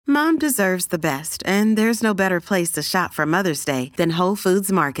Mom deserves the best, and there's no better place to shop for Mother's Day than Whole Foods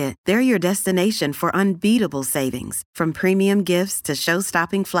Market. They're your destination for unbeatable savings, from premium gifts to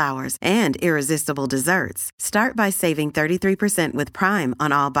show-stopping flowers and irresistible desserts. Start by saving 33% with Prime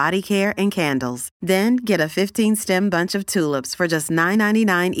on all body care and candles. Then get a 15-stem bunch of tulips for just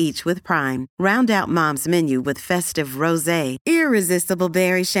 $9.99 each with Prime. Round out Mom's menu with festive rosé, irresistible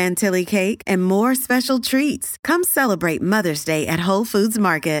berry chantilly cake, and more special treats. Come celebrate Mother's Day at Whole Foods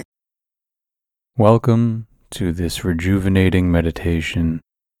Market. Welcome to this rejuvenating meditation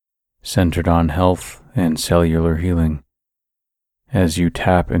centered on health and cellular healing as you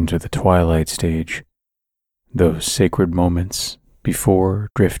tap into the twilight stage, those sacred moments before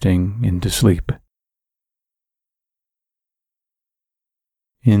drifting into sleep.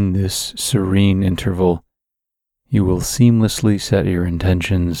 In this serene interval, you will seamlessly set your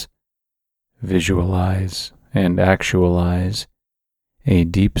intentions, visualize and actualize a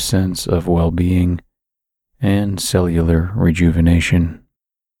deep sense of well-being and cellular rejuvenation.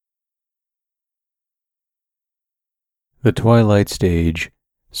 The twilight stage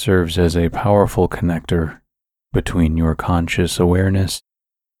serves as a powerful connector between your conscious awareness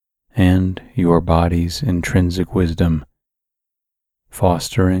and your body's intrinsic wisdom,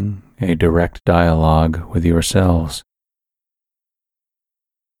 fostering a direct dialogue with yourselves.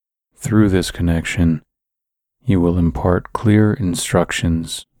 Through this connection, you will impart clear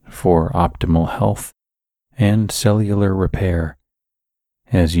instructions for optimal health and cellular repair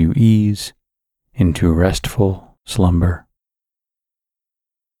as you ease into restful slumber.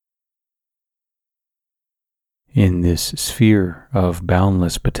 In this sphere of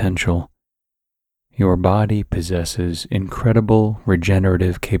boundless potential, your body possesses incredible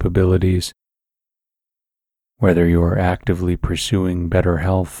regenerative capabilities. Whether you are actively pursuing better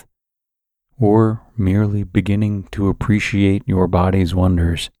health or merely beginning to appreciate your body's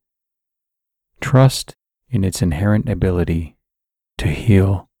wonders, trust in its inherent ability to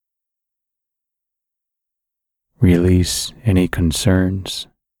heal. Release any concerns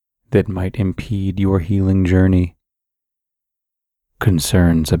that might impede your healing journey.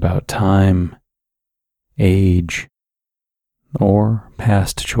 Concerns about time, age, or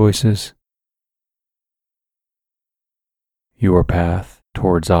past choices. Your path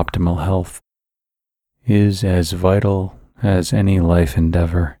towards optimal health is as vital as any life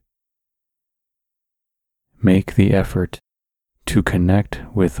endeavor. Make the effort to connect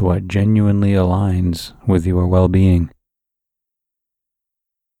with what genuinely aligns with your well-being.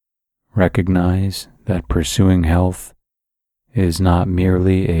 Recognize that pursuing health is not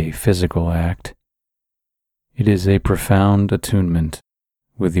merely a physical act. It is a profound attunement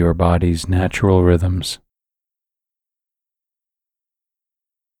with your body's natural rhythms.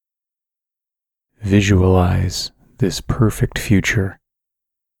 Visualize this perfect future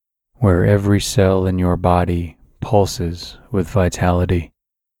where every cell in your body pulses with vitality.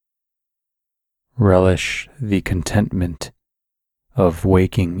 Relish the contentment of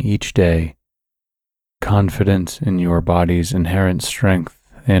waking each day, confident in your body's inherent strength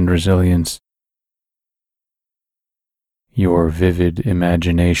and resilience. Your vivid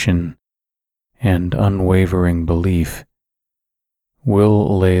imagination and unwavering belief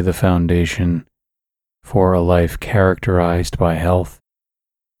will lay the foundation for a life characterized by health,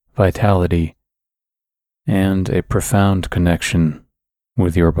 vitality, and a profound connection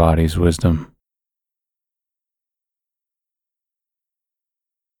with your body's wisdom.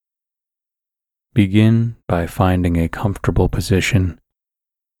 Begin by finding a comfortable position.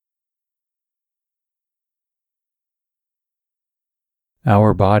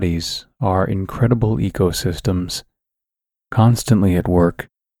 Our bodies are incredible ecosystems, constantly at work,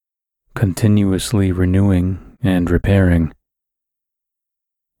 continuously renewing and repairing.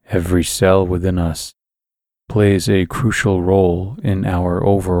 Every cell within us plays a crucial role in our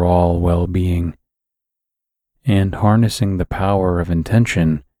overall well-being, and harnessing the power of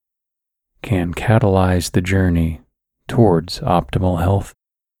intention can catalyze the journey towards optimal health.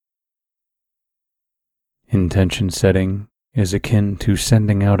 Intention setting is akin to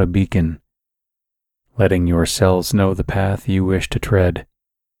sending out a beacon, letting your cells know the path you wish to tread.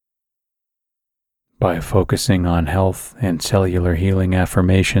 By focusing on health and cellular healing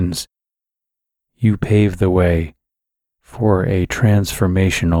affirmations, you pave the way for a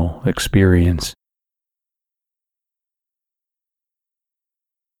transformational experience.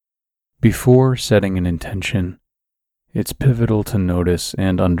 Before setting an intention, it's pivotal to notice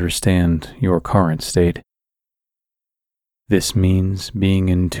and understand your current state. This means being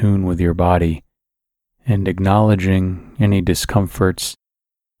in tune with your body and acknowledging any discomforts,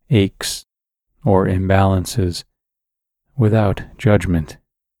 aches, or imbalances without judgment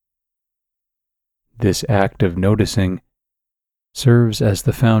This act of noticing serves as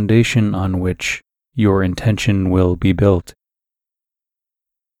the foundation on which your intention will be built.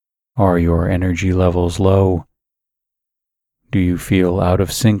 Are your energy levels low? Do you feel out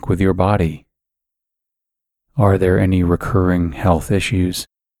of sync with your body? Are there any recurring health issues?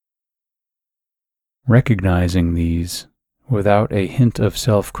 Recognizing these without a hint of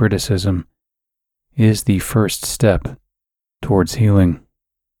self-criticism is the first step towards healing.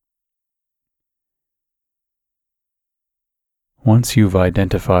 Once you've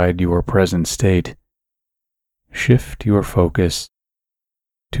identified your present state, shift your focus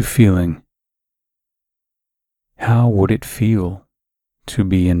to feeling. How would it feel to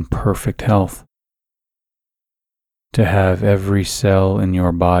be in perfect health? To have every cell in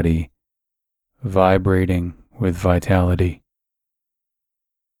your body vibrating with vitality.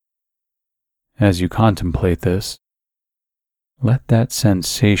 As you contemplate this, let that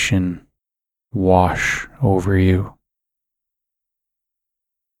sensation wash over you.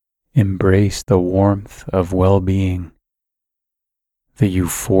 Embrace the warmth of well-being, the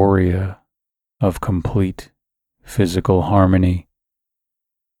euphoria of complete physical harmony,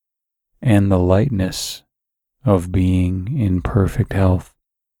 and the lightness of being in perfect health.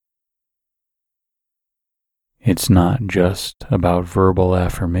 It's not just about verbal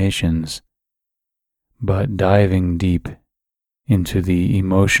affirmations, but diving deep into the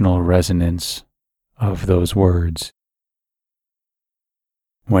emotional resonance of those words.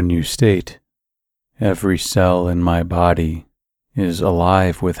 When you state, "Every cell in my body is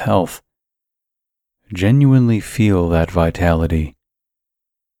alive with health," genuinely feel that vitality.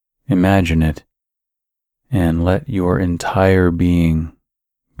 Imagine it, and let your entire being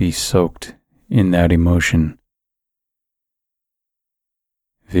be soaked in that emotion.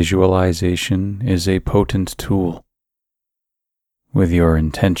 Visualization is a potent tool. With your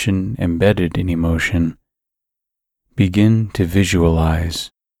intention embedded in emotion, begin to visualize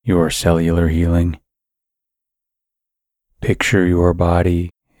your cellular healing. Picture your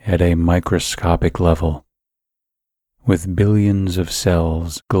body at a microscopic level, with billions of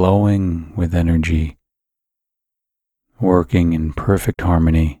cells glowing with energy, working in perfect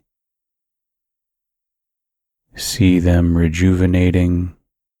harmony. See them rejuvenating,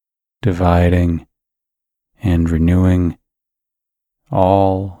 dividing, and renewing,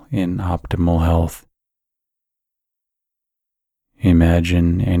 all in optimal health.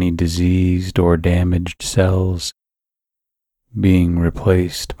 Imagine any diseased or damaged cells being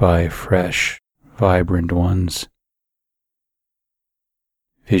replaced by fresh, vibrant ones.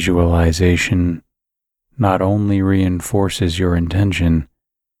 Visualization not only reinforces your intention,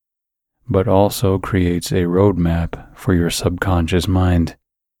 but also creates a roadmap for your subconscious mind,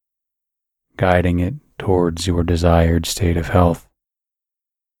 guiding it towards your desired state of health.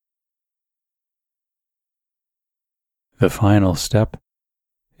 The final step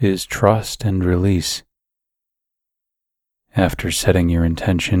is trust and release. After setting your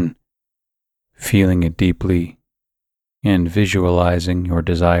intention, feeling it deeply, and visualizing your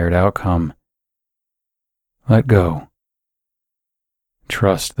desired outcome, let go.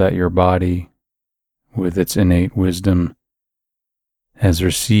 Trust that your body, with its innate wisdom, has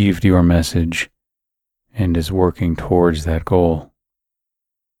received your message and is working towards that goal.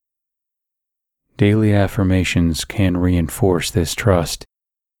 Daily affirmations can reinforce this trust.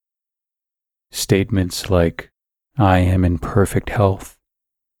 Statements like, "I am in perfect health,"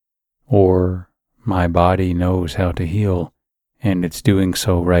 or "My body knows how to heal, and it's doing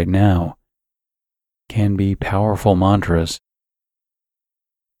so right now," can be powerful mantras.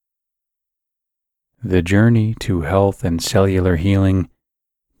 The journey to health and cellular healing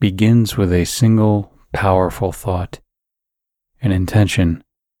begins with a single powerful thought, an intention.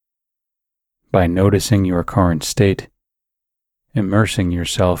 By noticing your current state, immersing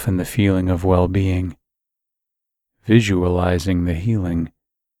yourself in the feeling of well-being, visualizing the healing,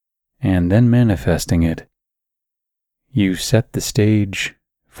 and then manifesting it, you set the stage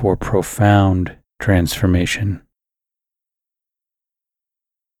for profound transformation.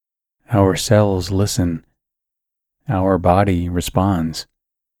 Our cells listen, our body responds,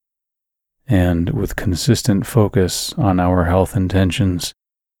 and with consistent focus on our health intentions,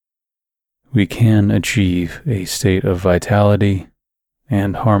 we can achieve a state of vitality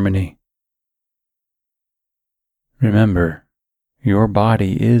and harmony. Remember, your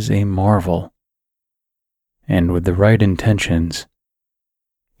body is a marvel, and with the right intentions,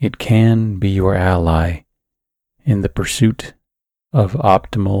 it can be your ally in the pursuit of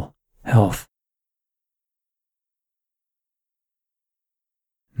optimal health.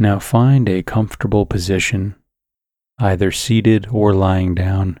 Now find a comfortable position, either seated or lying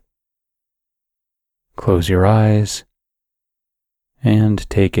down. close your eyes and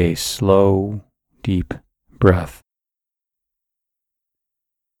take a slow, deep breath.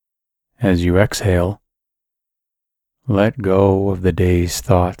 As you exhale, let go of the day's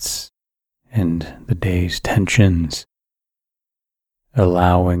thoughts and the day's tensions,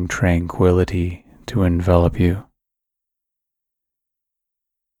 allowing tranquility to envelop you.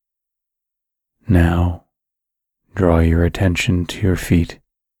 Now, draw your attention to your feet.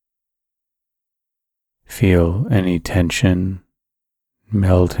 Feel any tension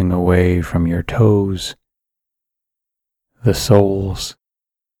melting away from your toes, the soles,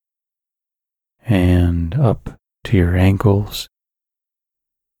 and up to your ankles.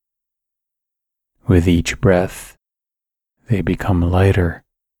 With each breath, they become lighter,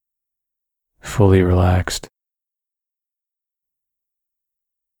 fully relaxed.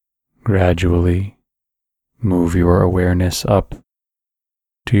 Gradually, move your awareness up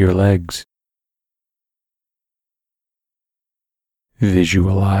to your legs.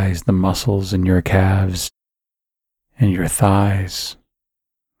 Visualize the muscles in your calves and your thighs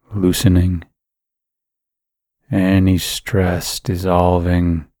loosening, any stress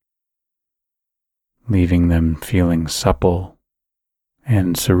dissolving, leaving them feeling supple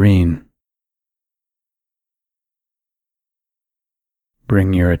and serene.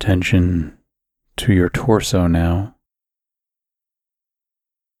 Bring your attention to your torso now.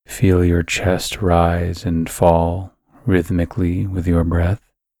 Feel your chest rise and fall rhythmically with your breath,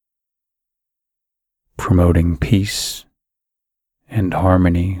 promoting peace and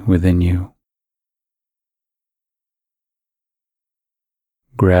harmony within you.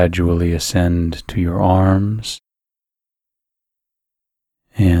 Gradually ascend to your arms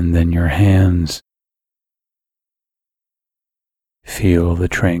and then your hands. Feel the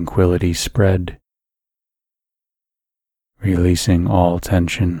tranquility spread, releasing all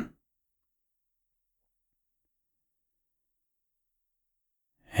tension.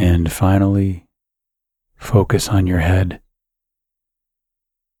 And finally, focus on your head.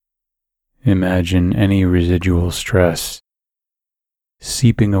 Imagine any residual stress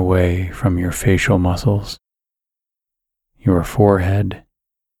seeping away from your facial muscles, your forehead,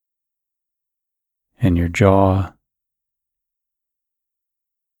 and your jaw.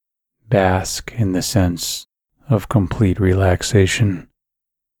 Bask in the sense of complete relaxation.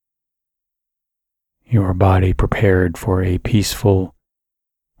 Your body prepared for a peaceful,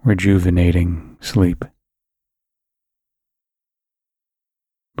 rejuvenating sleep.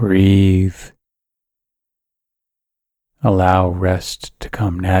 Breathe. Allow rest to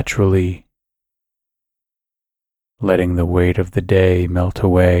come naturally, letting the weight of the day melt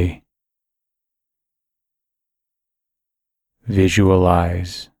away.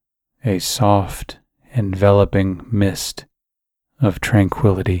 Visualize a soft, enveloping mist of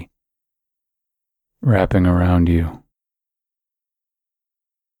tranquility wrapping around you.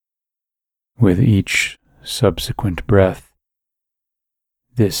 With each subsequent breath,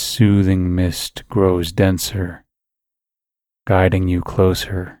 this soothing mist grows denser, guiding you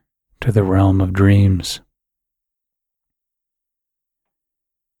closer to the realm of dreams.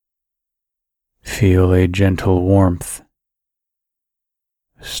 Feel a gentle warmth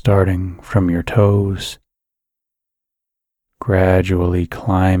starting from your toes, gradually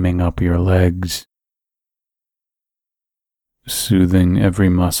climbing up your legs, soothing every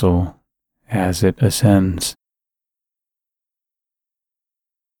muscle as it ascends.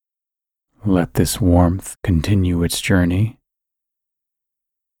 Let this warmth continue its journey,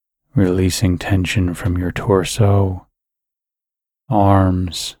 releasing tension from your torso,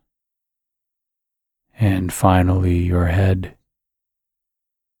 arms, and finally your head.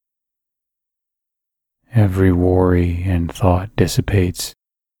 Every worry and thought dissipates,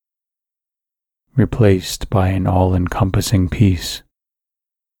 replaced by an all-encompassing peace.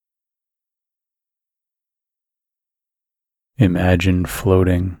 Imagine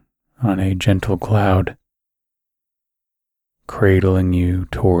floating on a gentle cloud, cradling you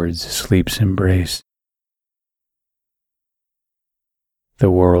towards sleep's embrace.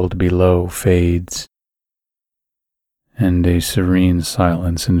 The world below fades, and a serene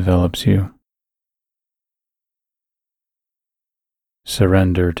silence envelops you.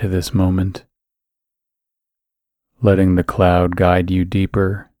 Surrender to this moment, letting the cloud guide you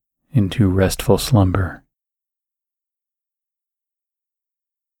deeper into restful slumber.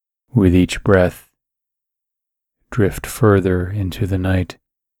 With each breath, drift further into the night,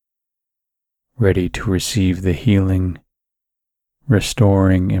 ready to receive the healing,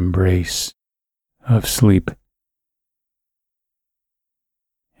 restoring embrace of sleep.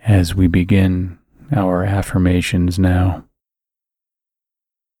 As we begin our affirmations now.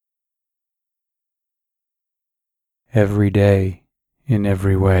 Every day, in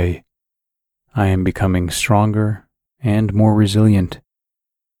every way, I am becoming stronger and more resilient.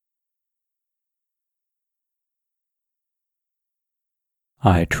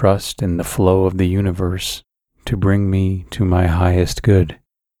 I trust in the flow of the universe to bring me to my highest good.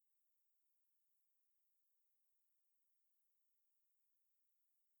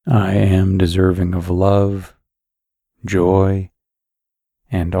 I am deserving of love, joy,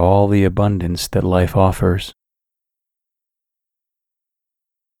 and all the abundance that life offers.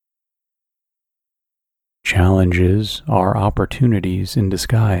 Challenges are opportunities in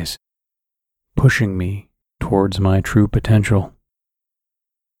disguise, pushing me towards my true potential.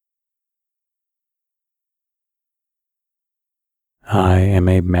 I am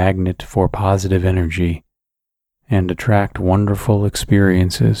a magnet for positive energy and attract wonderful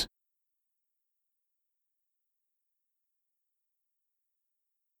experiences.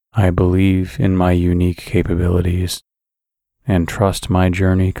 I believe in my unique capabilities and trust my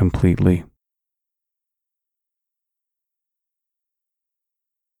journey completely.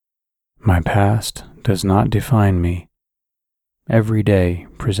 My past does not define me. Every day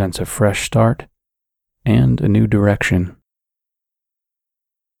presents a fresh start and a new direction.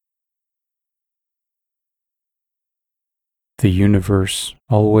 The universe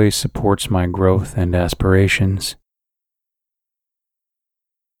always supports my growth and aspirations.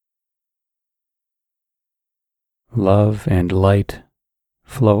 Love and light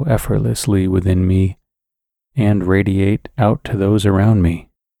flow effortlessly within me and radiate out to those around me.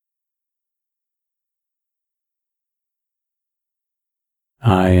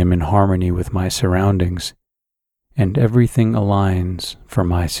 I am in harmony with my surroundings, and everything aligns for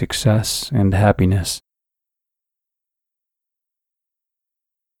my success and happiness.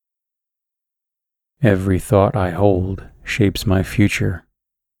 Every thought I hold shapes my future,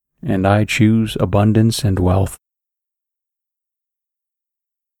 and I choose abundance and wealth.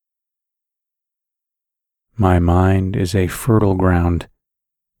 My mind is a fertile ground,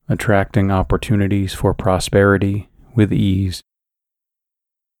 attracting opportunities for prosperity with ease.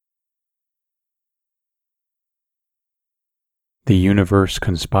 The universe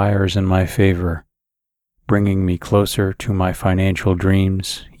conspires in my favor, bringing me closer to my financial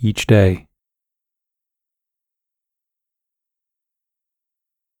dreams each day.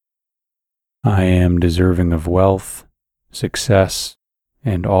 I am deserving of wealth, success,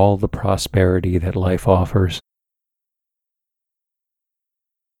 and all the prosperity that life offers.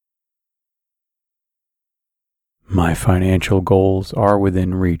 My financial goals are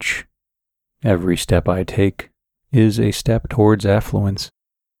within reach. Every step I take is a step towards affluence.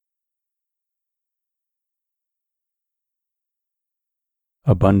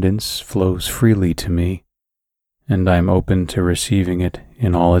 Abundance flows freely to me, and I am open to receiving it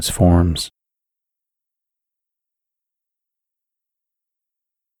in all its forms.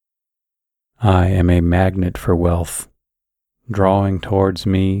 I am a magnet for wealth, drawing towards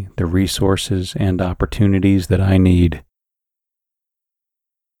me the resources and opportunities that I need.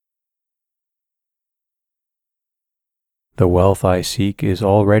 The wealth I seek is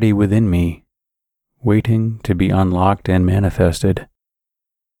already within me, waiting to be unlocked and manifested.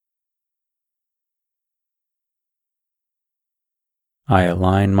 I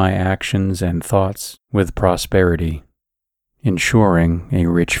align my actions and thoughts with prosperity, ensuring a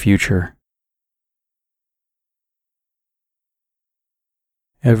rich future.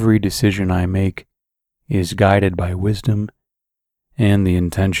 Every decision I make is guided by wisdom and the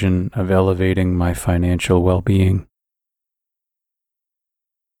intention of elevating my financial well-being.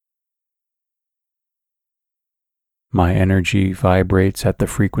 My energy vibrates at the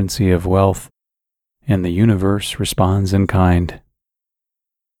frequency of wealth, and the universe responds in kind.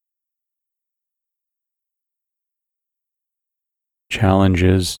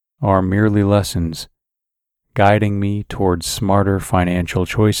 Challenges are merely lessons, guiding me towards smarter financial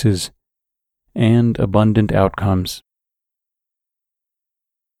choices and abundant outcomes.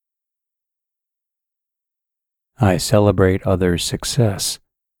 I celebrate others' success,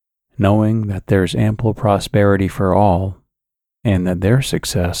 knowing that there's ample prosperity for all and that their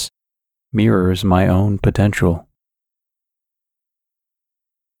success mirrors my own potential.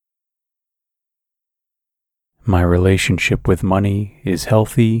 My relationship with money is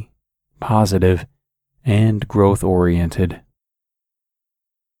healthy, positive, and growth-oriented.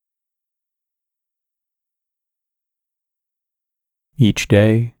 Each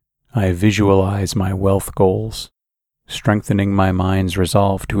day, I visualize my wealth goals, strengthening my mind's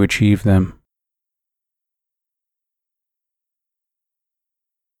resolve to achieve them.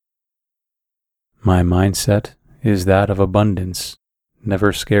 My mindset is that of abundance,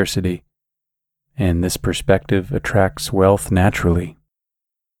 never scarcity, and this perspective attracts wealth naturally.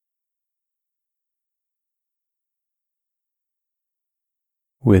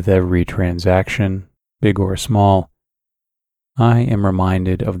 With every transaction, big or small, I am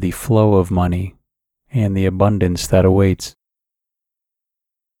reminded of the flow of money and the abundance that awaits.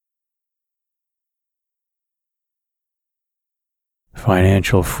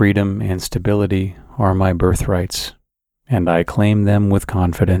 Financial freedom and stability are my birthrights, and I claim them with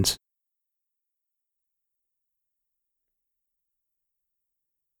confidence.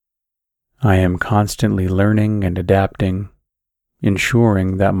 I am constantly learning and adapting,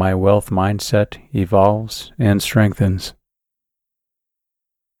 ensuring that my wealth mindset evolves and strengthens.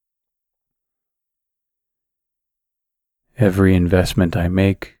 Every investment I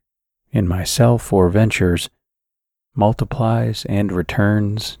make, in myself or ventures, multiplies and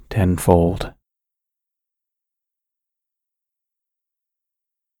returns tenfold.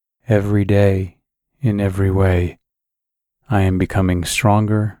 Every day, in every way, I am becoming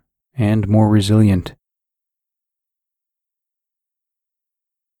stronger and more resilient.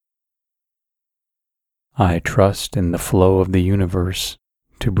 I trust in the flow of the universe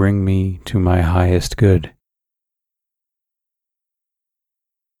to bring me to my highest good.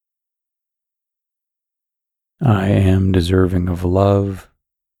 I am deserving of love,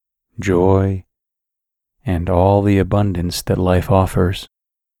 joy, and all the abundance that life offers.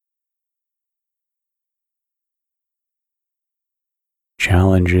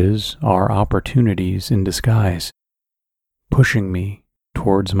 Challenges are opportunities in disguise, pushing me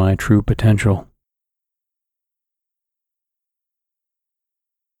towards my true potential.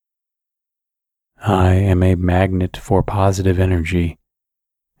 I am a magnet for positive energy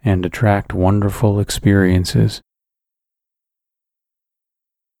and attract wonderful experiences.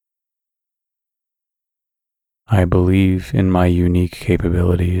 I believe in my unique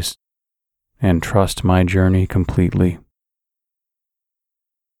capabilities and trust my journey completely.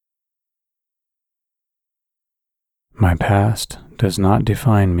 My past does not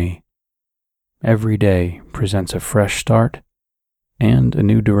define me. Every day presents a fresh start and a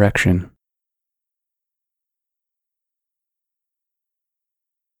new direction.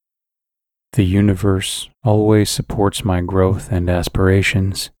 The universe always supports my growth and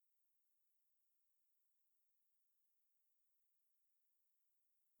aspirations.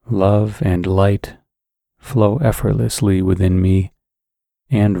 Love and light flow effortlessly within me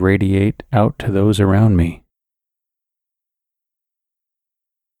and radiate out to those around me.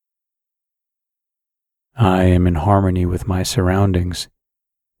 I am in harmony with my surroundings,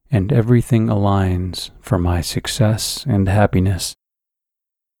 and everything aligns for my success and happiness.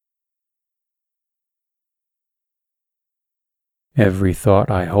 Every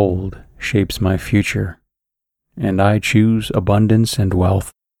thought I hold shapes my future, and I choose abundance and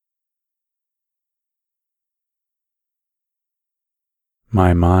wealth.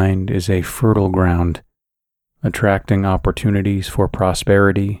 My mind is a fertile ground, attracting opportunities for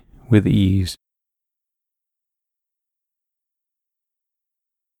prosperity with ease.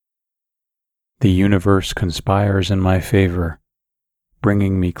 The universe conspires in my favor,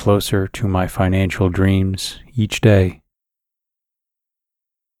 bringing me closer to my financial dreams each day.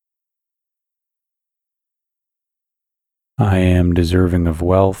 I am deserving of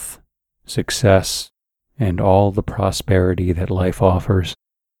wealth, success, and all the prosperity that life offers.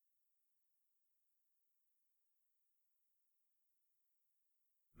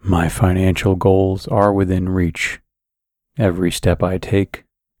 My financial goals are within reach. Every step I take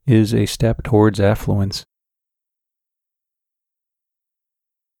is a step towards affluence.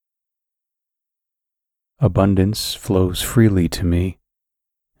 Abundance flows freely to me,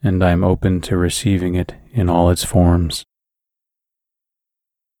 and I'm open to receiving it in all its forms.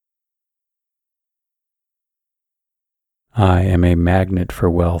 I am a magnet for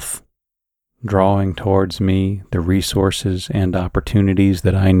wealth, drawing towards me the resources and opportunities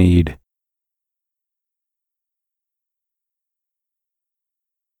that I need.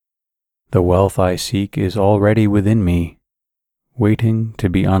 The wealth I seek is already within me, waiting to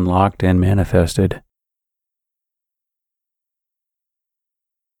be unlocked and manifested.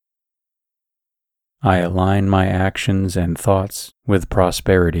 I align my actions and thoughts with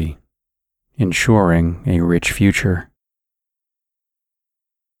prosperity, ensuring a rich future.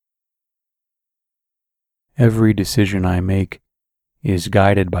 Every decision I make is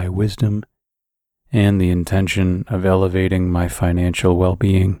guided by wisdom and the intention of elevating my financial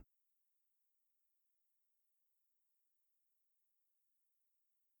well-being.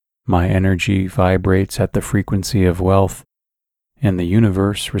 My energy vibrates at the frequency of wealth, and the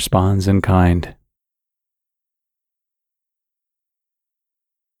universe responds in kind.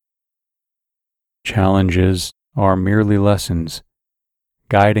 Challenges are merely lessons,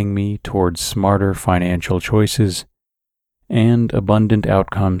 guiding me towards smarter financial choices and abundant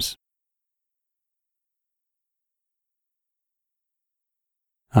outcomes.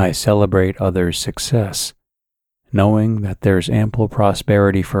 I celebrate others' success, knowing that there's ample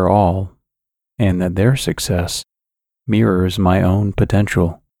prosperity for all and that their success mirrors my own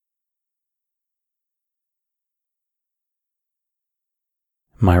potential.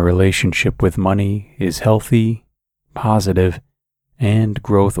 My relationship with money is healthy, positive, and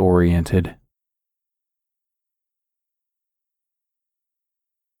growth-oriented.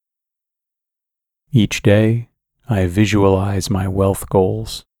 Each day, I visualize my wealth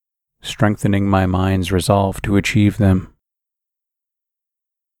goals, strengthening my mind's resolve to achieve them.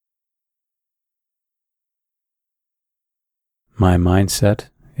 My mindset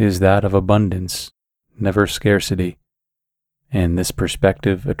is that of abundance, never scarcity, and this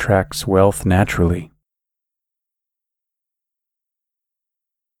perspective attracts wealth naturally.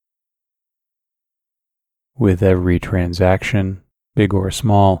 With every transaction, big or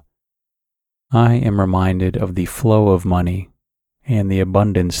small, I am reminded of the flow of money and the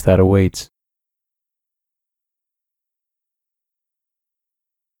abundance that awaits.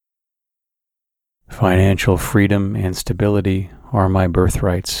 Financial freedom and stability are my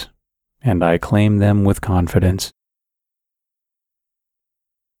birthrights, and I claim them with confidence.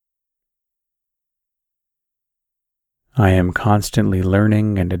 I am constantly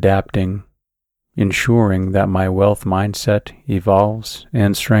learning and adapting, ensuring that my wealth mindset evolves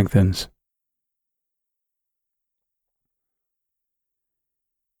and strengthens.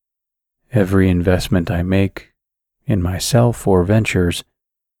 Every investment I make, in myself or ventures,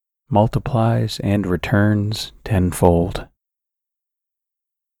 multiplies and returns tenfold.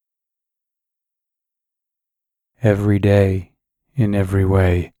 Every day, in every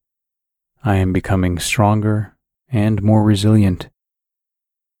way, I am becoming stronger and more resilient.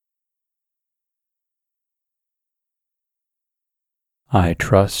 I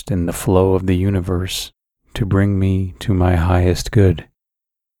trust in the flow of the universe to bring me to my highest good.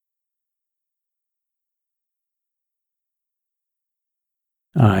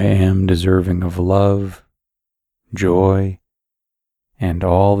 I am deserving of love, joy, and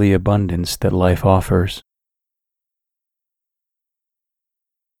all the abundance that life offers.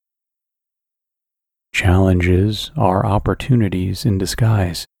 Challenges are opportunities in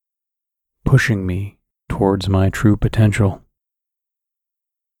disguise, pushing me towards my true potential.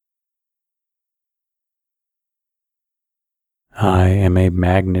 I am a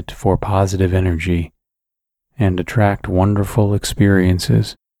magnet for positive energy and attract wonderful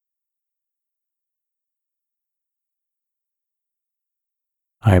experiences.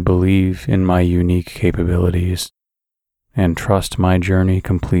 I believe in my unique capabilities and trust my journey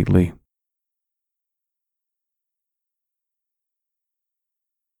completely.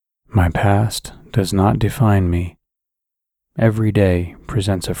 My past does not define me. Every day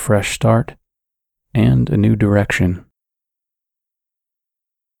presents a fresh start and a new direction.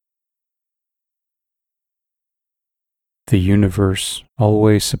 The universe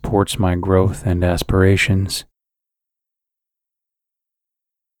always supports my growth and aspirations.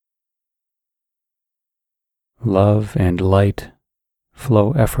 Love and light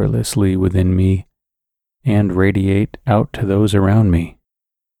flow effortlessly within me and radiate out to those around me.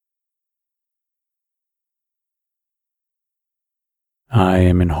 I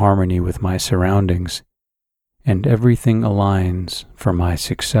am in harmony with my surroundings, and everything aligns for my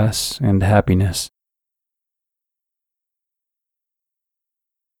success and happiness.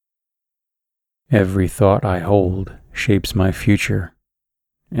 Every thought I hold shapes my future,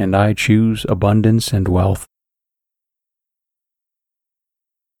 and I choose abundance and wealth.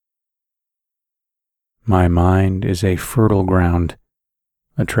 My mind is a fertile ground,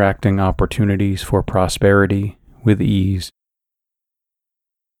 attracting opportunities for prosperity with ease.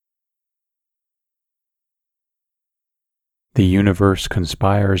 The universe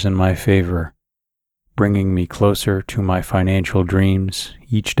conspires in my favor, bringing me closer to my financial dreams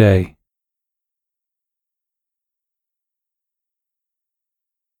each day.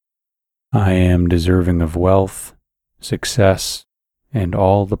 I am deserving of wealth, success, and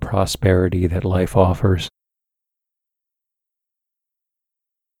all the prosperity that life offers.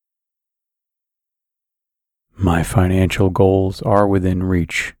 My financial goals are within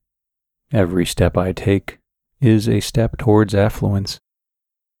reach. Every step I take is a step towards affluence.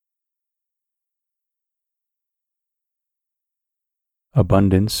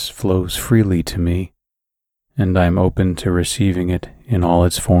 Abundance flows freely to me, and I'm open to receiving it in all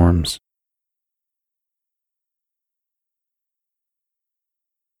its forms.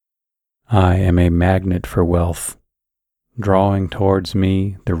 I am a magnet for wealth, drawing towards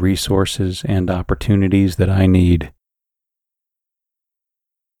me the resources and opportunities that I need.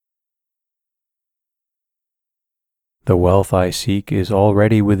 The wealth I seek is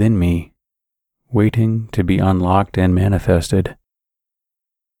already within me, waiting to be unlocked and manifested.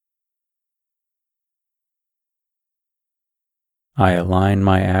 I align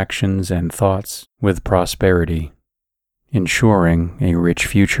my actions and thoughts with prosperity, ensuring a rich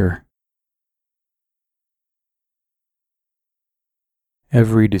future.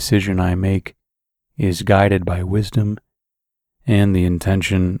 Every decision I make is guided by wisdom and the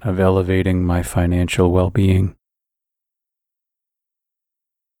intention of elevating my financial well-being.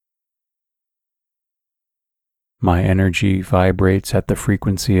 My energy vibrates at the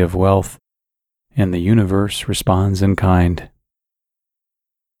frequency of wealth, and the universe responds in kind.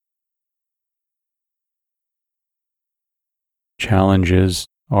 Challenges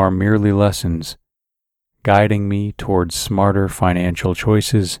are merely lessons, guiding me towards smarter financial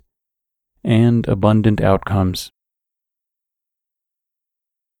choices and abundant outcomes.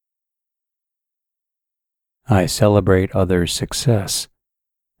 I celebrate others' success,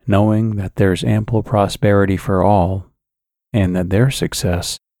 knowing that there's ample prosperity for all and that their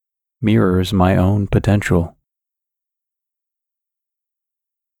success mirrors my own potential.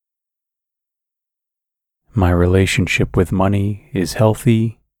 My relationship with money is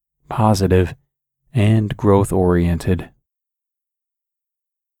healthy, positive, and growth-oriented.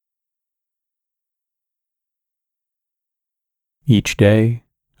 Each day,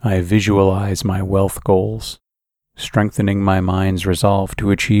 I visualize my wealth goals, strengthening my mind's resolve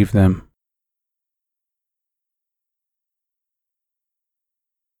to achieve them.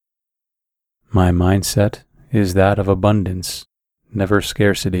 My mindset is that of abundance, never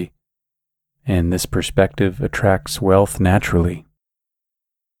scarcity, and this perspective attracts wealth naturally.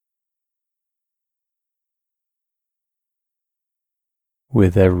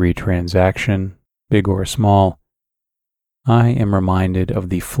 With every transaction, big or small, I am reminded of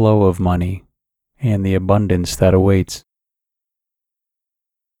the flow of money and the abundance that awaits.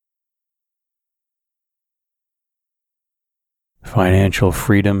 Financial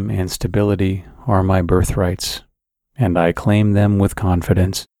freedom and stability are my birthrights, and I claim them with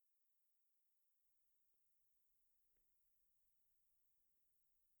confidence.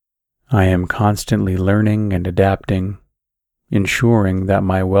 I am constantly learning and adapting, ensuring that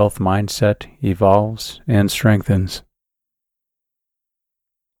my wealth mindset evolves and strengthens.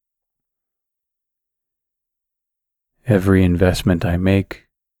 Every investment I make,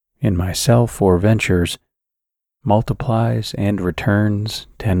 in myself or ventures, multiplies and returns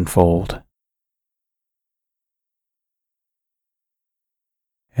tenfold.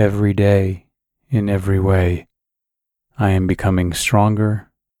 Every day, in every way, I am becoming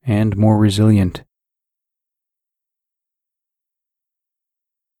stronger and more resilient.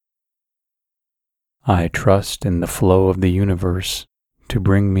 I trust in the flow of the universe to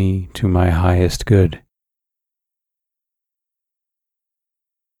bring me to my highest good.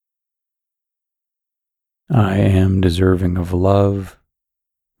 I am deserving of love,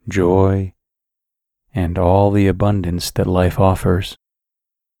 joy, and all the abundance that life offers.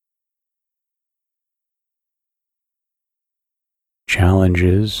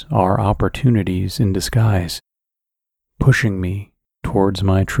 Challenges are opportunities in disguise, pushing me towards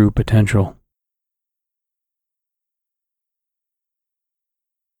my true potential.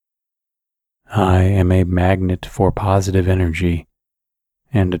 I am a magnet for positive energy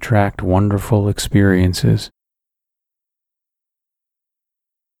and attract wonderful experiences.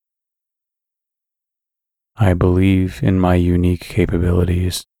 I believe in my unique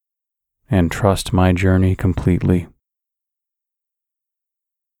capabilities and trust my journey completely.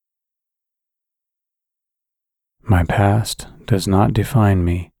 My past does not define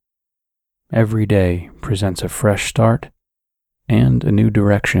me. Every day presents a fresh start and a new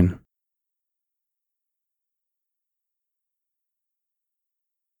direction.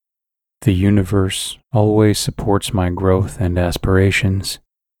 The universe always supports my growth and aspirations.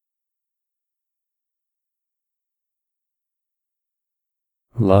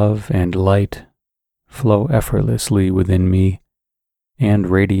 Love and light flow effortlessly within me and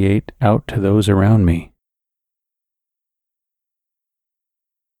radiate out to those around me.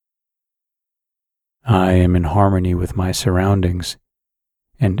 I am in harmony with my surroundings,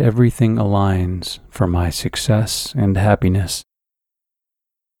 and everything aligns for my success and happiness.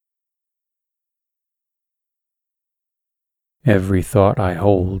 Every thought I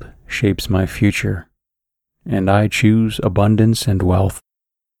hold shapes my future, and I choose abundance and wealth.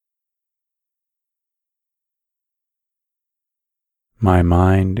 My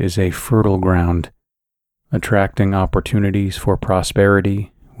mind is a fertile ground, attracting opportunities for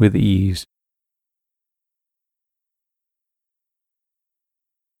prosperity with ease.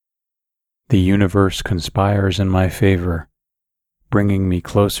 The universe conspires in my favor, bringing me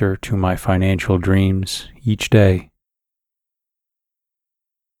closer to my financial dreams each day.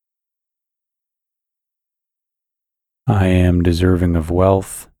 I am deserving of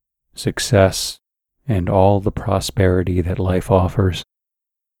wealth, success, and all the prosperity that life offers.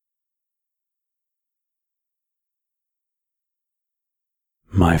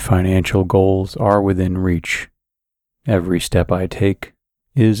 My financial goals are within reach. Every step I take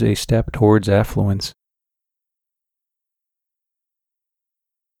is a step towards affluence.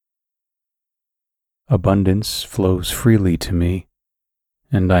 Abundance flows freely to me,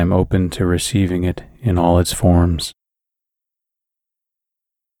 and I'm open to receiving it in all its forms.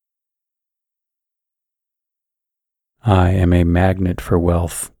 I am a magnet for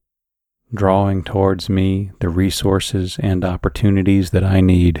wealth, drawing towards me the resources and opportunities that I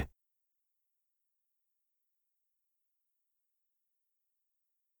need.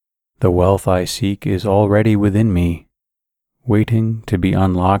 The wealth I seek is already within me, waiting to be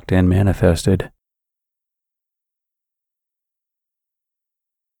unlocked and manifested.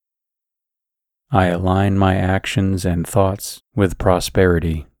 I align my actions and thoughts with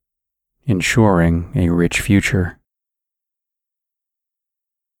prosperity, ensuring a rich future.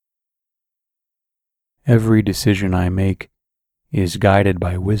 Every decision I make is guided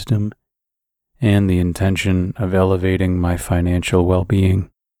by wisdom and the intention of elevating my financial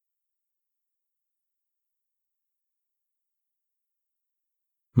well-being.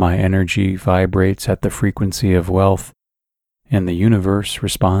 My energy vibrates at the frequency of wealth, and the universe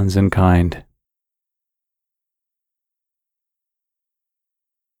responds in kind.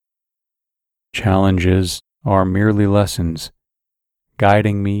 Challenges are merely lessons,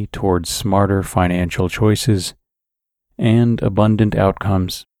 guiding me towards smarter financial choices and abundant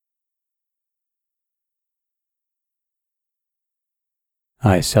outcomes.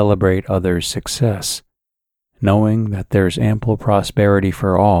 I celebrate others' success, knowing that there's ample prosperity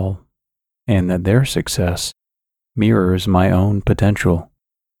for all, and that their success mirrors my own potential.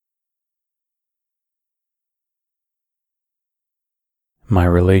 My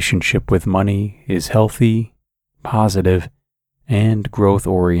relationship with money is healthy, positive, and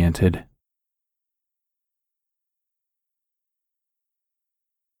growth-oriented.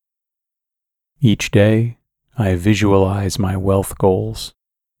 Each day, I visualize my wealth goals,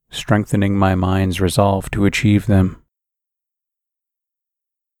 strengthening my mind's resolve to achieve them.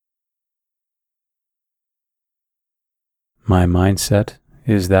 My mindset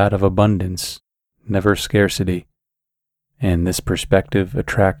is that of abundance, never scarcity, and this perspective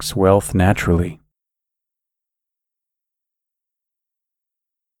attracts wealth naturally.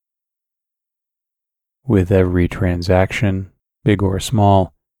 With every transaction, big or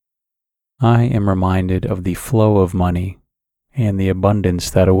small, I am reminded of the flow of money and the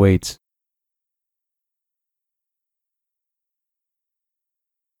abundance that awaits.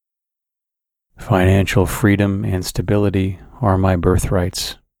 Financial freedom and stability are my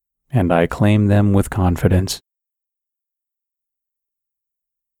birthrights, and I claim them with confidence.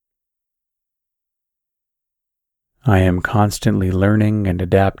 I am constantly learning and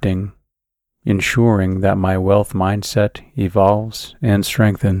adapting, ensuring that my wealth mindset evolves and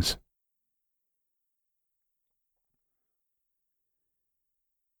strengthens.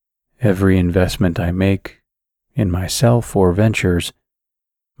 Every investment I make, in myself or ventures,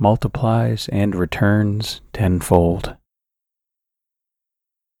 multiplies and returns tenfold.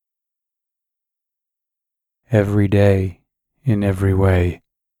 Every day, in every way,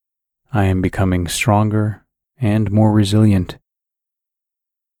 I am becoming stronger and more resilient.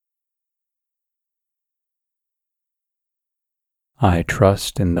 I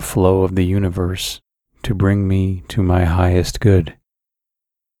trust in the flow of the universe to bring me to my highest good.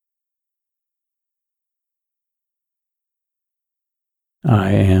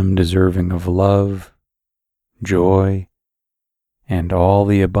 I am deserving of love, joy, and all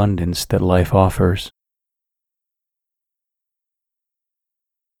the abundance that life offers.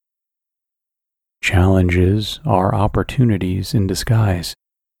 Challenges are opportunities in disguise,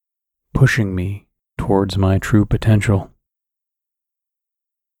 pushing me towards my true potential.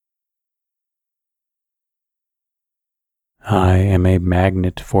 I am a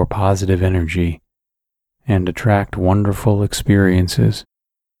magnet for positive energy and attract wonderful experiences.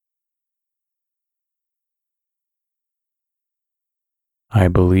 I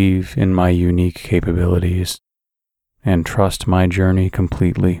believe in my unique capabilities and trust my journey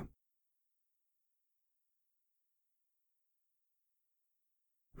completely.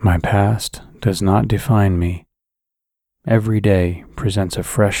 My past does not define me. Every day presents a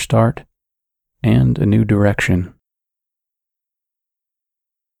fresh start and a new direction.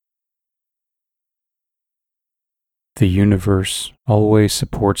 The universe always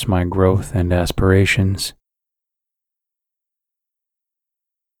supports my growth and aspirations.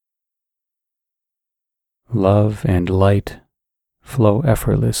 Love and light flow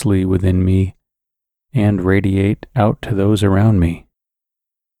effortlessly within me and radiate out to those around me.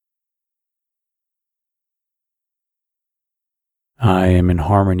 I am in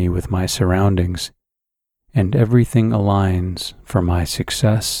harmony with my surroundings, and everything aligns for my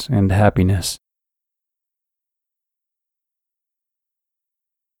success and happiness.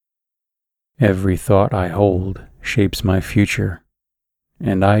 Every thought I hold shapes my future,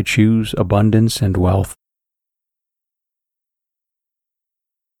 and I choose abundance and wealth.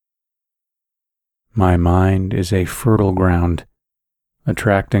 My mind is a fertile ground,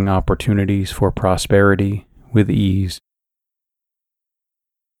 attracting opportunities for prosperity with ease.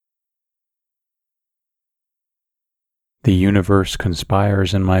 The universe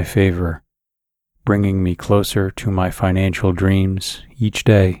conspires in my favor, bringing me closer to my financial dreams each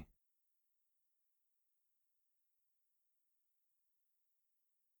day.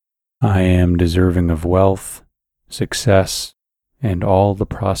 I am deserving of wealth, success, and all the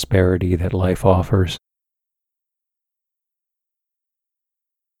prosperity that life offers.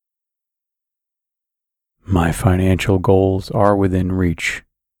 My financial goals are within reach.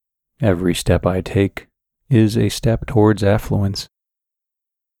 Every step I take is a step towards affluence.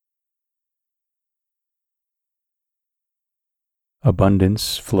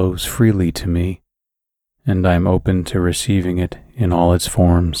 Abundance flows freely to me, and I'm open to receiving it in all its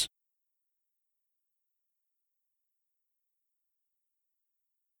forms.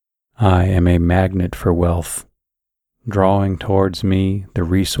 I am a magnet for wealth, drawing towards me the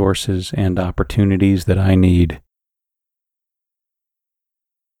resources and opportunities that I need.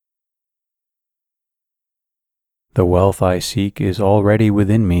 The wealth I seek is already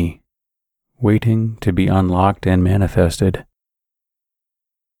within me, waiting to be unlocked and manifested.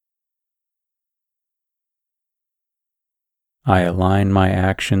 I align my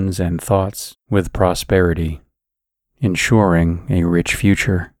actions and thoughts with prosperity, ensuring a rich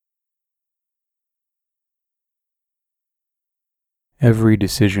future. Every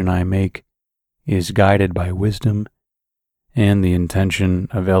decision I make is guided by wisdom and the intention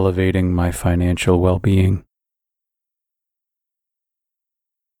of elevating my financial well-being.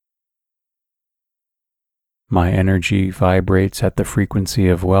 My energy vibrates at the frequency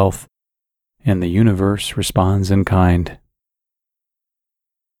of wealth, and the universe responds in kind.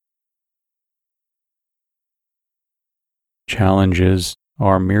 Challenges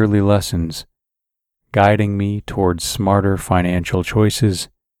are merely lessons, guiding me towards smarter financial choices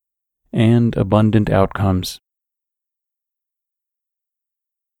and abundant outcomes.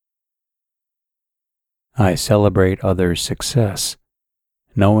 I celebrate others' success,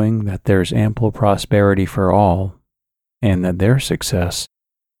 knowing that there's ample prosperity for all, and that their success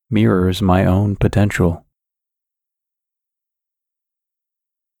mirrors my own potential.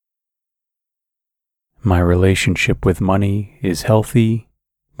 My relationship with money is healthy,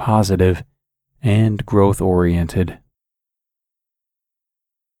 positive, and growth-oriented.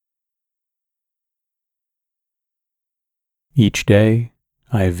 Each day,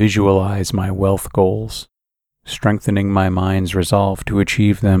 I visualize my wealth goals, strengthening my mind's resolve to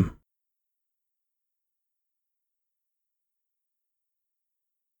achieve them.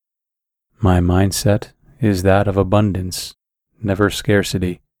 My mindset is that of abundance, never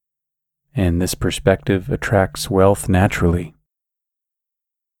scarcity, and this perspective attracts wealth naturally.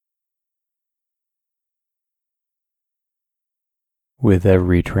 With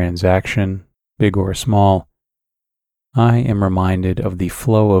every transaction, big or small, I am reminded of the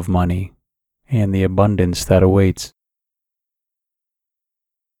flow of money and the abundance that awaits.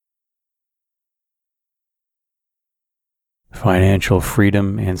 Financial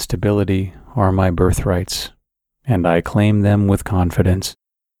freedom and stability are my birthrights, and I claim them with confidence.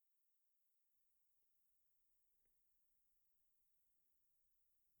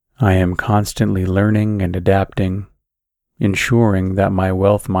 I am constantly learning and adapting, ensuring that my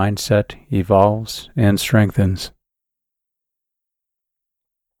wealth mindset evolves and strengthens.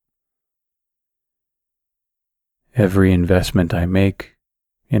 Every investment I make,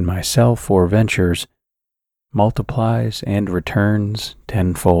 in myself or ventures, multiplies and returns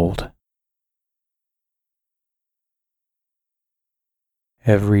tenfold.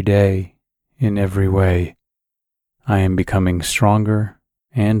 Every day, in every way, I am becoming stronger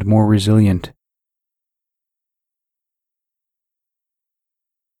and more resilient.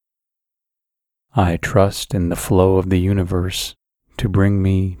 I trust in the flow of the universe to bring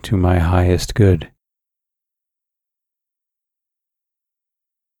me to my highest good.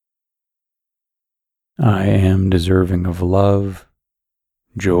 I am deserving of love,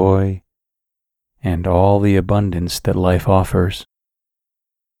 joy, and all the abundance that life offers.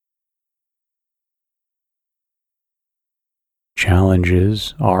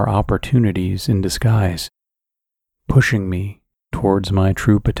 Challenges are opportunities in disguise, pushing me towards my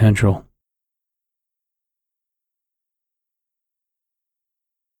true potential.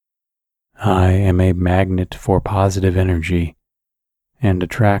 I am a magnet for positive energy and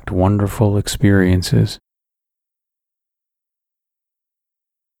attract wonderful experiences.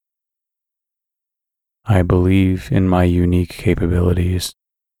 I believe in my unique capabilities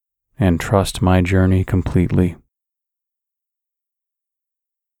and trust my journey completely.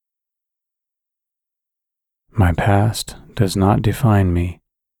 My past does not define me.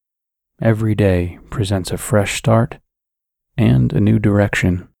 Every day presents a fresh start and a new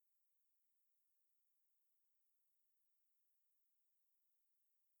direction.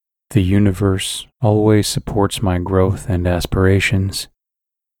 The universe always supports my growth and aspirations.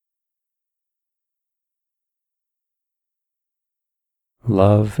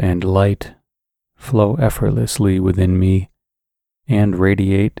 Love and light flow effortlessly within me and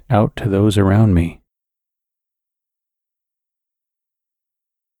radiate out to those around me.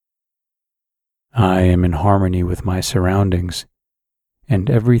 I am in harmony with my surroundings, and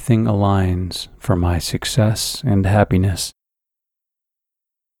everything aligns for my success and happiness.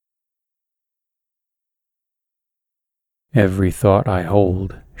 Every thought I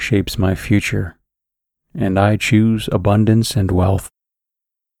hold shapes my future, and I choose abundance and wealth.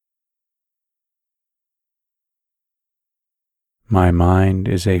 My mind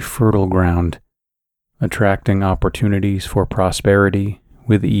is a fertile ground, attracting opportunities for prosperity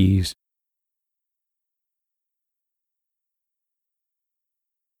with ease.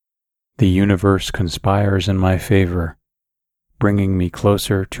 The universe conspires in my favor, bringing me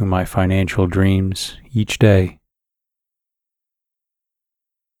closer to my financial dreams each day.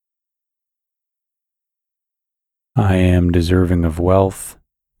 I am deserving of wealth,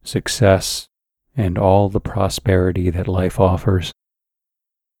 success, and all the prosperity that life offers.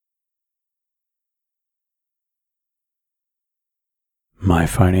 My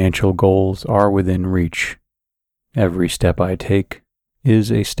financial goals are within reach. Every step I take is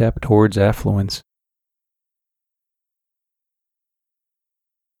a step towards affluence.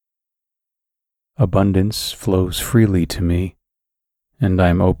 Abundance flows freely to me, and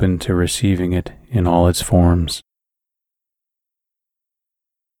I'm open to receiving it in all its forms.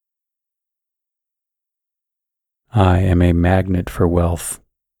 I am a magnet for wealth,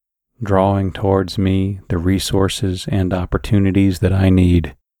 drawing towards me the resources and opportunities that I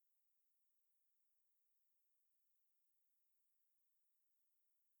need.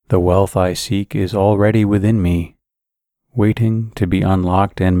 The wealth I seek is already within me, waiting to be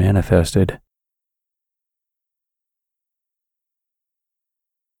unlocked and manifested.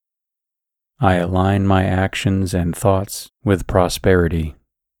 I align my actions and thoughts with prosperity,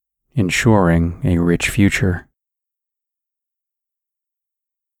 ensuring a rich future.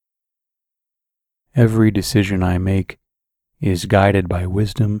 Every decision I make is guided by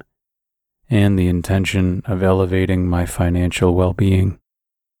wisdom and the intention of elevating my financial well-being.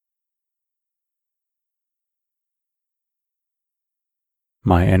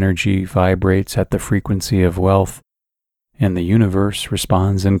 My energy vibrates at the frequency of wealth, and the universe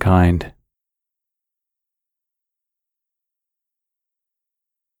responds in kind.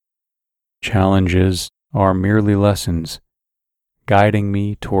 Challenges are merely lessons, guiding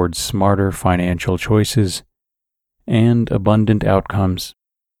me towards smarter financial choices and abundant outcomes.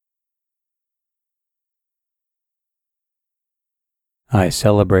 I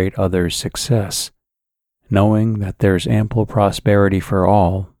celebrate others' success, knowing that there's ample prosperity for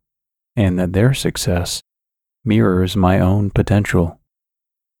all and that their success mirrors my own potential.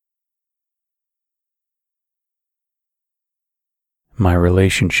 My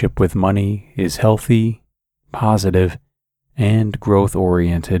relationship with money is healthy, positive, and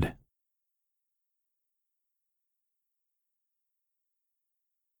growth-oriented.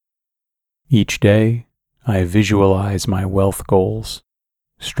 Each day, I visualize my wealth goals,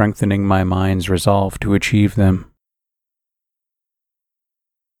 strengthening my mind's resolve to achieve them.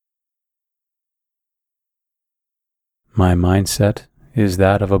 My mindset is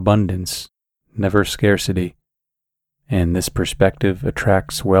that of abundance, never scarcity, and this perspective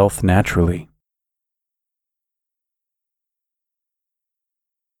attracts wealth naturally.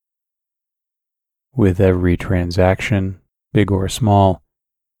 With every transaction, big or small,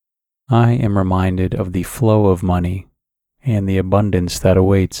 I am reminded of the flow of money and the abundance that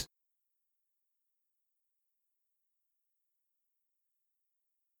awaits.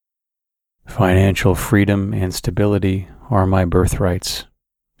 Financial freedom and stability are my birthrights,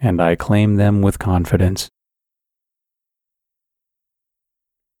 and I claim them with confidence.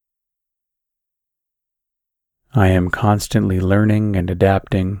 I am constantly learning and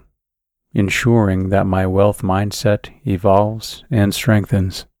adapting, ensuring that my wealth mindset evolves and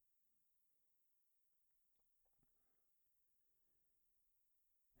strengthens.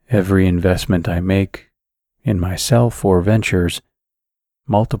 Every investment I make, in myself or ventures,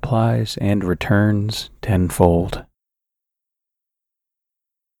 multiplies and returns tenfold.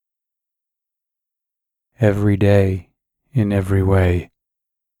 Every day, in every way,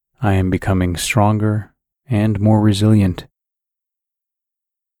 I am becoming stronger and more resilient.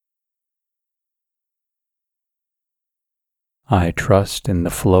 I trust in the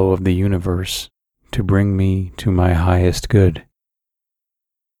flow of the universe to bring me to my highest good.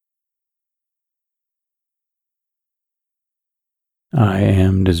 I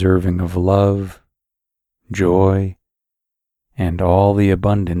am deserving of love, joy, and all the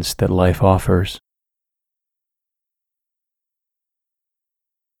abundance that life offers.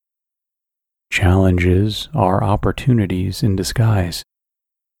 Challenges are opportunities in disguise,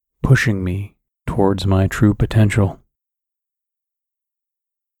 pushing me towards my true potential.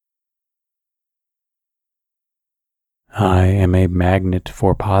 I am a magnet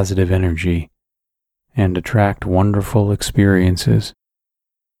for positive energy and attract wonderful experiences.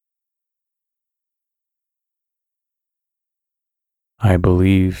 I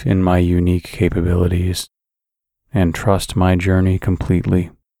believe in my unique capabilities and trust my journey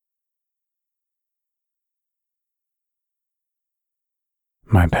completely.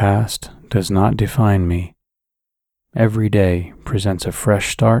 My past does not define me. Every day presents a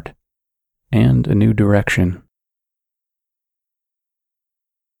fresh start and a new direction.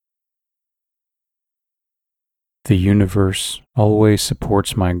 The universe always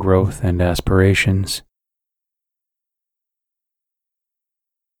supports my growth and aspirations.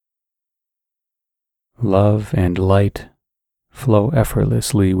 Love and light flow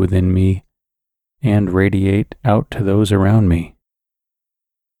effortlessly within me and radiate out to those around me.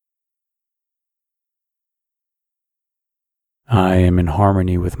 I am in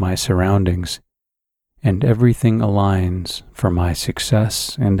harmony with my surroundings, and everything aligns for my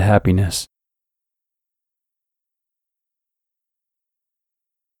success and happiness.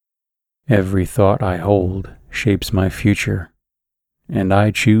 Every thought I hold shapes my future, and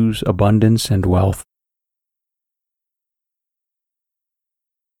I choose abundance and wealth.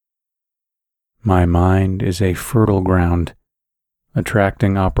 My mind is a fertile ground,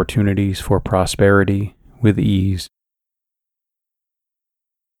 attracting opportunities for prosperity with ease.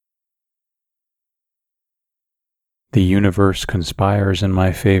 The universe conspires in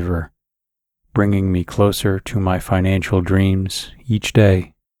my favor, bringing me closer to my financial dreams each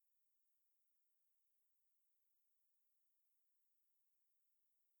day.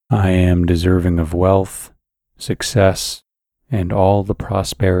 I am deserving of wealth, success, and all the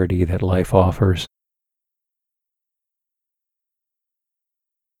prosperity that life offers.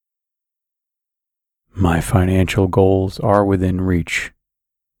 My financial goals are within reach.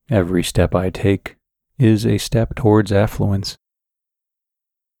 Every step I take is a step towards affluence.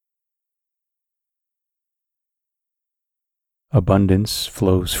 Abundance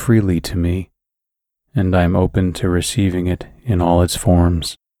flows freely to me, and I am open to receiving it in all its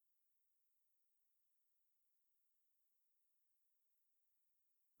forms.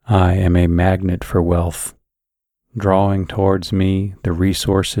 I am a magnet for wealth, drawing towards me the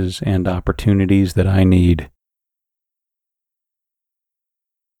resources and opportunities that I need.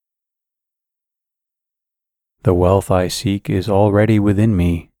 The wealth I seek is already within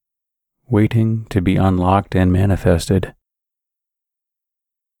me, waiting to be unlocked and manifested.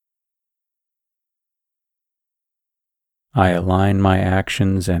 I align my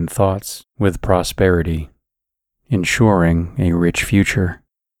actions and thoughts with prosperity, ensuring a rich future.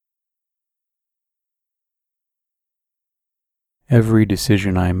 Every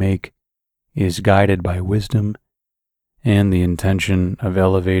decision I make is guided by wisdom and the intention of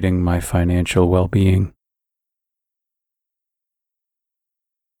elevating my financial well-being.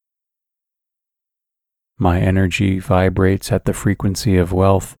 My energy vibrates at the frequency of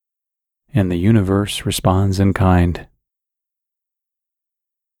wealth, and the universe responds in kind.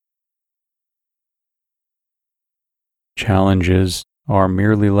 Challenges are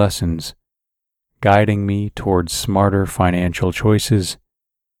merely lessons, guiding me towards smarter financial choices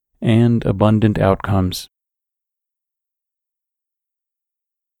and abundant outcomes.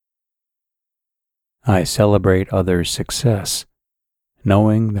 I celebrate others' success,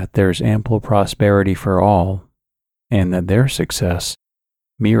 knowing that there's ample prosperity for all and that their success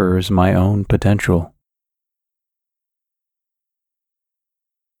mirrors my own potential.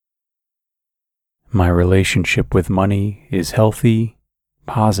 My relationship with money is healthy,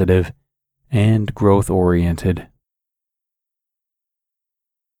 positive, and growth-oriented.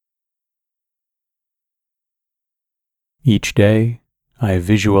 Each day, I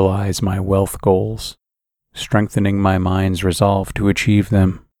visualize my wealth goals, strengthening my mind's resolve to achieve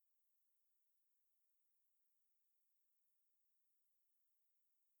them.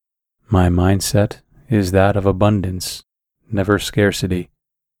 My mindset is that of abundance, never scarcity,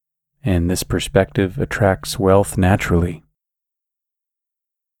 and this perspective attracts wealth naturally.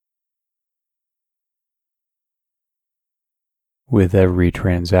 With every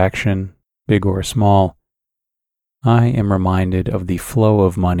transaction, big or small, I am reminded of the flow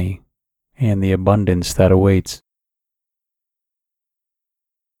of money and the abundance that awaits.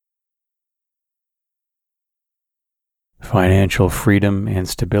 Financial freedom and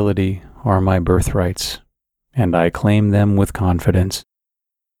stability are my birthrights, and I claim them with confidence.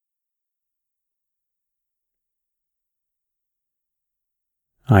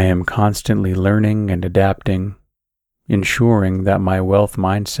 I am constantly learning and adapting, ensuring that my wealth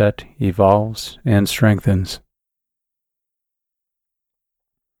mindset evolves and strengthens.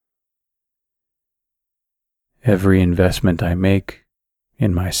 Every investment I make,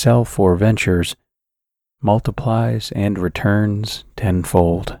 in myself or ventures, multiplies and returns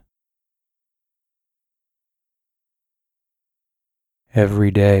tenfold.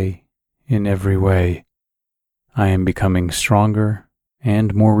 Every day, in every way, I am becoming stronger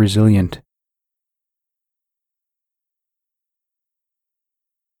and more resilient.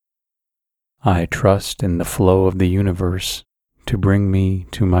 I trust in the flow of the universe to bring me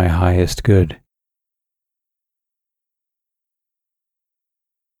to my highest good.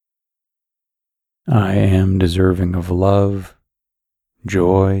 I am deserving of love,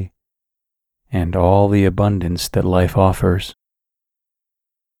 joy, and all the abundance that life offers.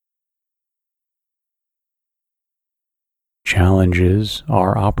 Challenges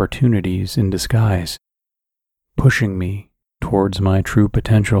are opportunities in disguise, pushing me towards my true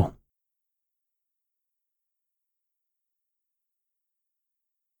potential.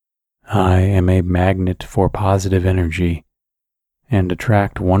 I am a magnet for positive energy and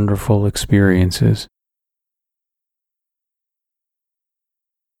attract wonderful experiences.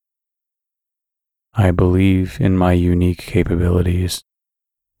 I believe in my unique capabilities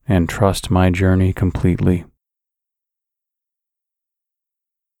and trust my journey completely.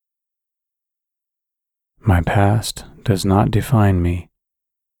 My past does not define me.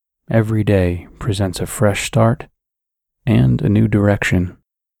 Every day presents a fresh start and a new direction.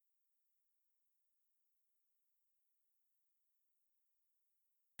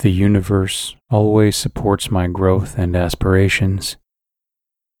 The universe always supports my growth and aspirations.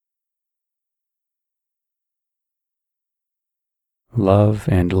 Love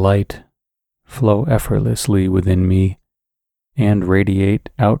and light flow effortlessly within me and radiate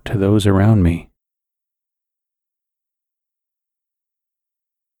out to those around me.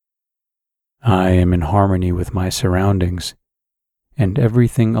 I am in harmony with my surroundings, and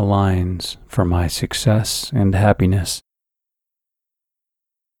everything aligns for my success and happiness.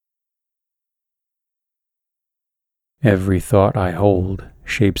 Every thought I hold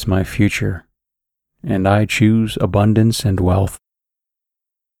shapes my future, and I choose abundance and wealth.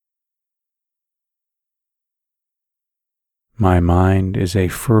 My mind is a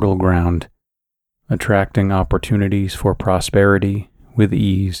fertile ground, attracting opportunities for prosperity with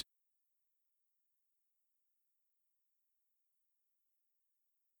ease.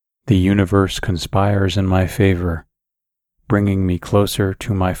 The universe conspires in my favor, bringing me closer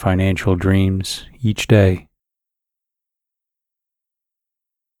to my financial dreams each day.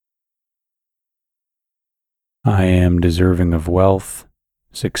 I am deserving of wealth,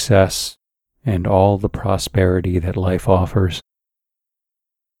 success, and all the prosperity that life offers.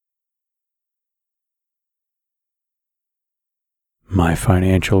 My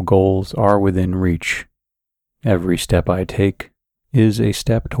financial goals are within reach. Every step I take is a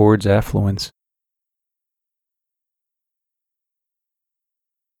step towards affluence.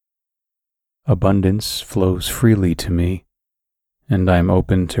 Abundance flows freely to me, and I am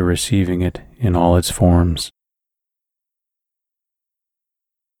open to receiving it in all its forms.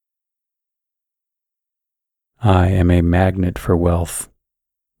 I am a magnet for wealth,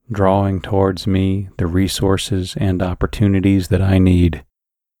 drawing towards me the resources and opportunities that I need.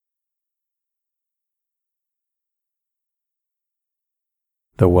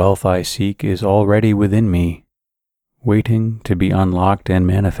 The wealth I seek is already within me, waiting to be unlocked and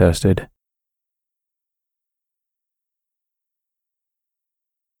manifested.